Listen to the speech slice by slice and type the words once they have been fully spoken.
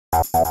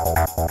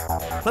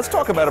Let's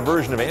talk about a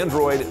version of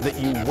Android that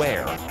you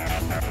wear.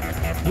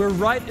 We're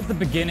right at the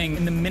beginning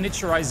in the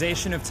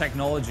miniaturization of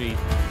technology.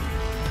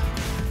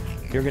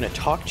 You're going to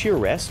talk to your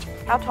wrist.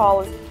 How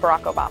tall is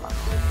Barack Obama?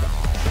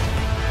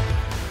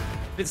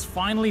 It's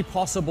finally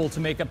possible to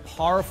make a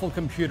powerful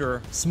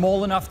computer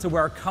small enough to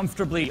wear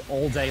comfortably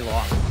all day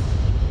long.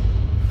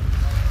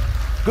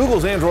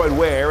 Google's Android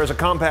Wear is a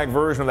compact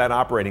version of that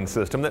operating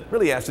system that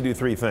really has to do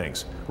three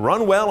things: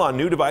 run well on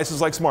new devices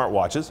like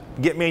smartwatches,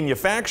 get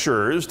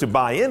manufacturers to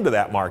buy into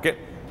that market,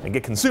 and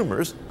get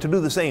consumers to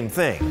do the same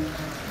thing.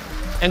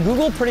 And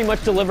Google pretty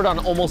much delivered on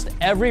almost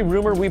every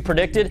rumor we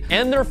predicted,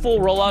 and their full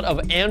rollout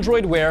of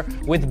Android Wear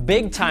with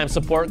big time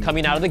support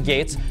coming out of the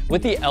gates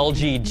with the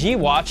LG G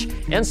Watch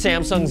and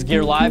Samsung's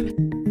Gear Live.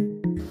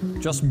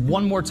 Just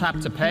one more tap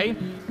to pay,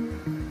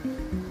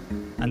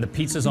 and the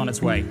pizza's on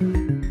its way.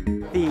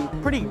 The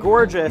pretty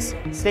gorgeous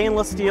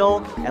stainless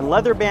steel and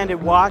leather banded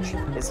watch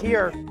is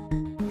here.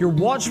 Your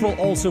watch will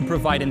also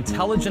provide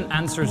intelligent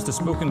answers to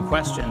spoken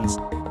questions.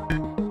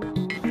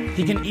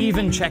 He can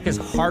even check his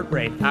heart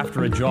rate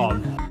after a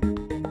jog.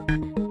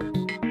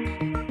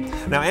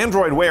 Now,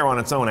 Android Wear on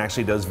its own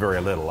actually does very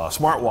little. A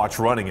smartwatch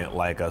running it,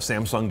 like a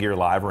Samsung Gear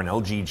Live or an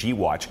LG G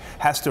Watch,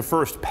 has to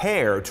first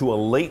pair to a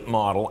late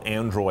model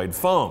Android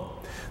phone.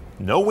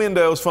 No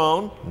Windows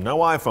Phone, no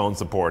iPhone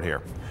support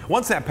here.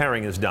 Once that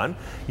pairing is done,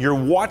 your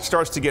watch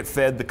starts to get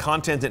fed the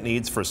content it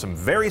needs for some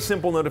very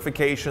simple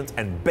notifications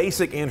and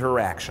basic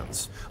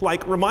interactions,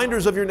 like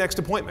reminders of your next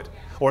appointment,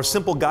 or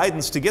simple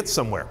guidance to get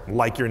somewhere,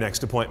 like your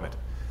next appointment.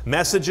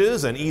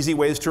 Messages and easy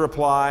ways to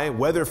reply,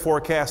 weather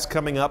forecasts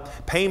coming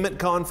up, payment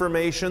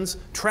confirmations,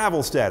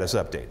 travel status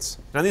updates.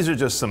 Now, these are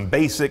just some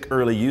basic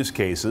early use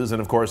cases,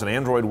 and of course, an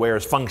Android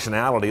Wear's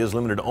functionality is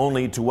limited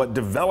only to what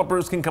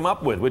developers can come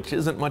up with, which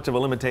isn't much of a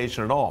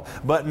limitation at all.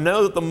 But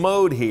know that the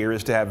mode here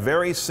is to have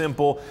very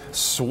simple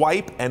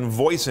swipe and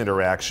voice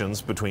interactions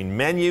between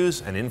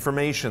menus and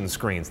information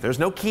screens. There's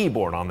no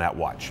keyboard on that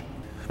watch.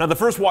 Now, the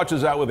first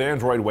watches out with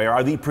Android Wear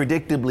are the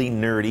predictably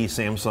nerdy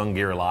Samsung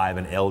Gear Live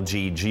and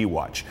LG G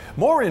Watch.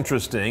 More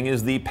interesting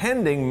is the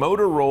pending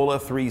Motorola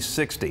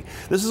 360.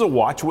 This is a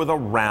watch with a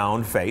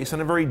round face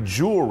and a very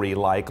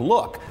jewelry-like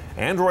look.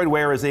 Android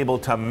Wear is able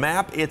to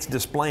map its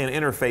display and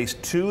interface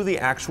to the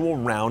actual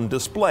round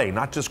display,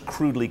 not just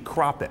crudely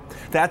crop it.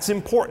 That's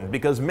important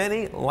because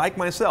many, like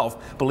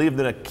myself, believe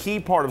that a key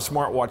part of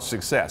smartwatch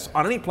success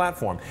on any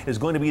platform is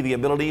going to be the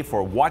ability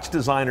for watch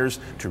designers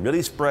to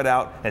really spread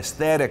out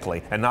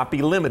aesthetically and not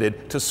be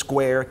limited to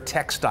square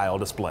textile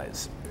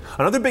displays.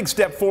 Another big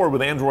step forward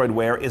with Android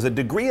Wear is a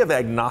degree of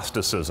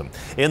agnosticism.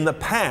 In the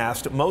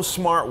past, most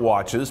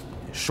smartwatches,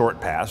 short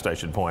past I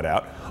should point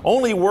out,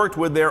 only worked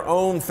with their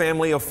own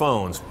family of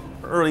phones.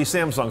 Early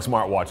Samsung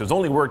smartwatches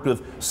only worked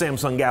with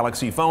Samsung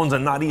Galaxy phones,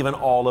 and not even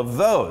all of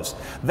those.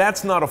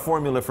 That's not a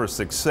formula for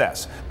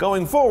success.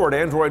 Going forward,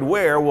 Android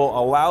Wear will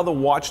allow the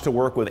watch to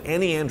work with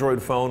any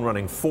Android phone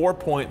running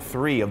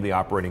 4.3 of the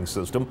operating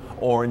system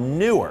or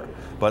newer,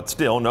 but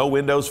still no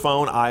Windows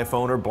Phone,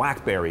 iPhone, or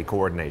BlackBerry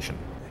coordination.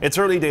 It's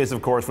early days,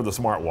 of course, for the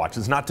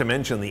smartwatches, not to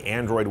mention the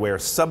Android Wear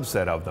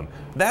subset of them.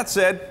 That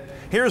said,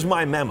 here's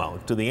my memo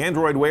to the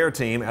Android Wear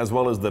team as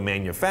well as the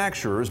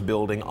manufacturers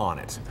building on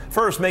it.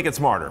 First, make it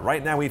smarter.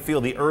 Right now we feel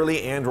the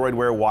early Android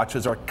Wear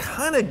watches are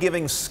kind of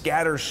giving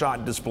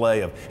scattershot display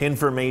of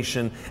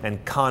information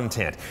and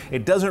content.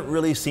 It doesn't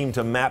really seem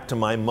to map to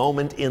my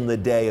moment in the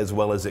day as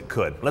well as it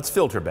could. Let's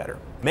filter better.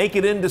 Make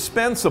it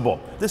indispensable.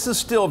 This is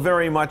still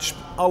very much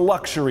a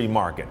luxury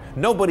market.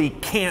 Nobody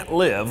can't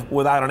live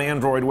without an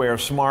Android Wear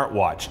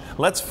smartwatch.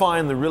 Let's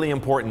find the really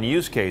important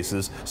use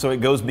cases so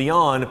it goes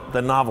beyond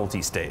the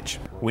novelty stage.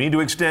 We need to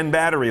extend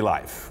battery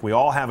life. We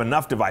all have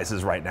enough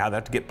devices right now that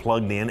have to get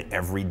plugged in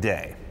every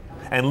day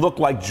and look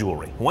like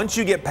jewelry. Once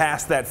you get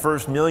past that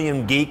first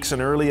million geeks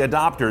and early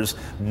adopters,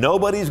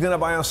 nobody's going to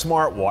buy a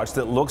smartwatch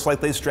that looks like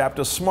they strapped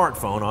a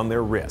smartphone on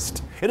their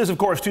wrist. It is, of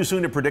course, too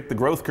soon to predict the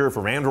growth curve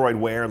for Android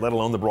Wear, let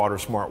alone the broader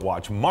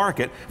smartwatch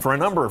market, for a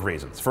number of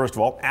reasons. First of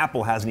all,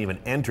 Apple hasn't even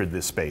entered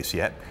this space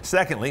yet.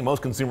 Secondly,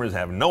 most consumers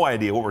have no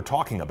idea what we're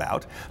talking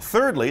about.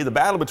 Thirdly, the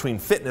battle between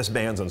fitness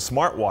bands and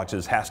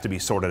smartwatches has to be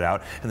sorted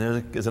out, and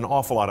there is an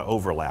awful lot of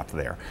overlap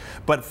there.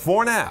 But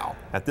for now,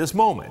 at this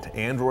moment,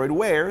 Android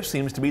Wear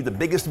seems to be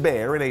the biggest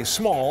bear in a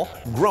small,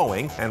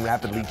 growing, and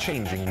rapidly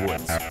changing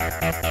woods.